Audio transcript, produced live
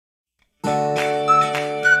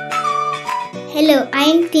Hello, I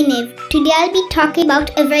am Thinev. Today I'll be talking about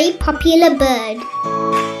a very popular bird.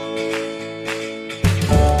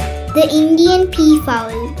 The Indian peafowl.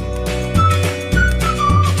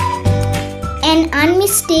 An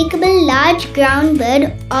unmistakable large ground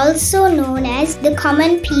bird, also known as the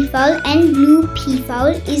common peafowl and blue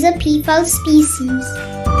peafowl, is a peafowl species.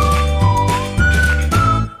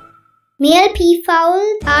 Male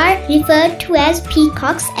peafowls are referred to as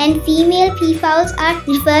peacocks and female peafowls are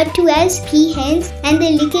referred to as peahens and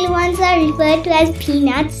the little ones are referred to as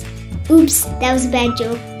peanuts. Oops, that was a bad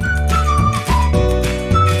joke.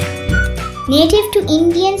 Native to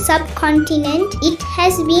Indian subcontinent, it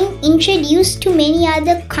has been introduced to many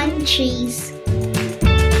other countries.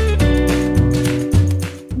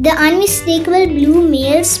 The unmistakable blue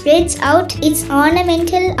male spreads out its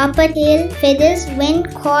ornamental upper tail feathers when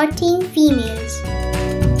courting females.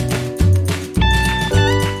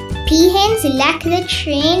 Peahens lack the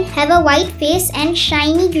train, have a white face and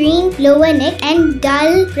shiny green lower neck and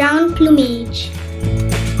dull brown plumage.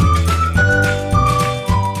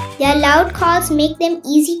 Their loud calls make them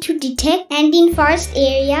easy to detect and in forest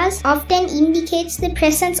areas often indicates the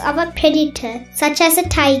presence of a predator, such as a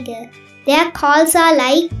tiger. Their calls are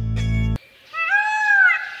like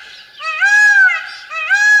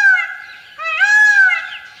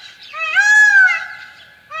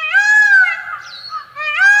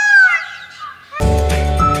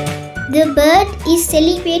the bird is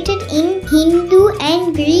celebrated in Hindu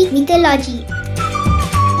and Greek mythology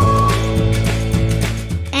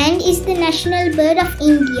and is the national bird of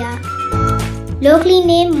India. Locally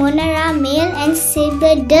named Monara male and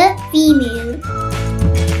Sebeda female.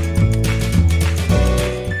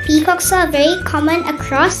 Peacocks are very common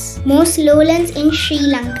across most lowlands in Sri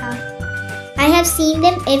Lanka. I have seen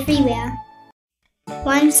them everywhere.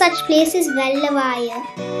 One such place is Blauwe,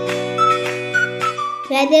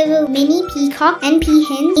 where there were many peacock and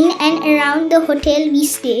peahens in and around the hotel we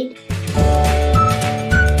stayed.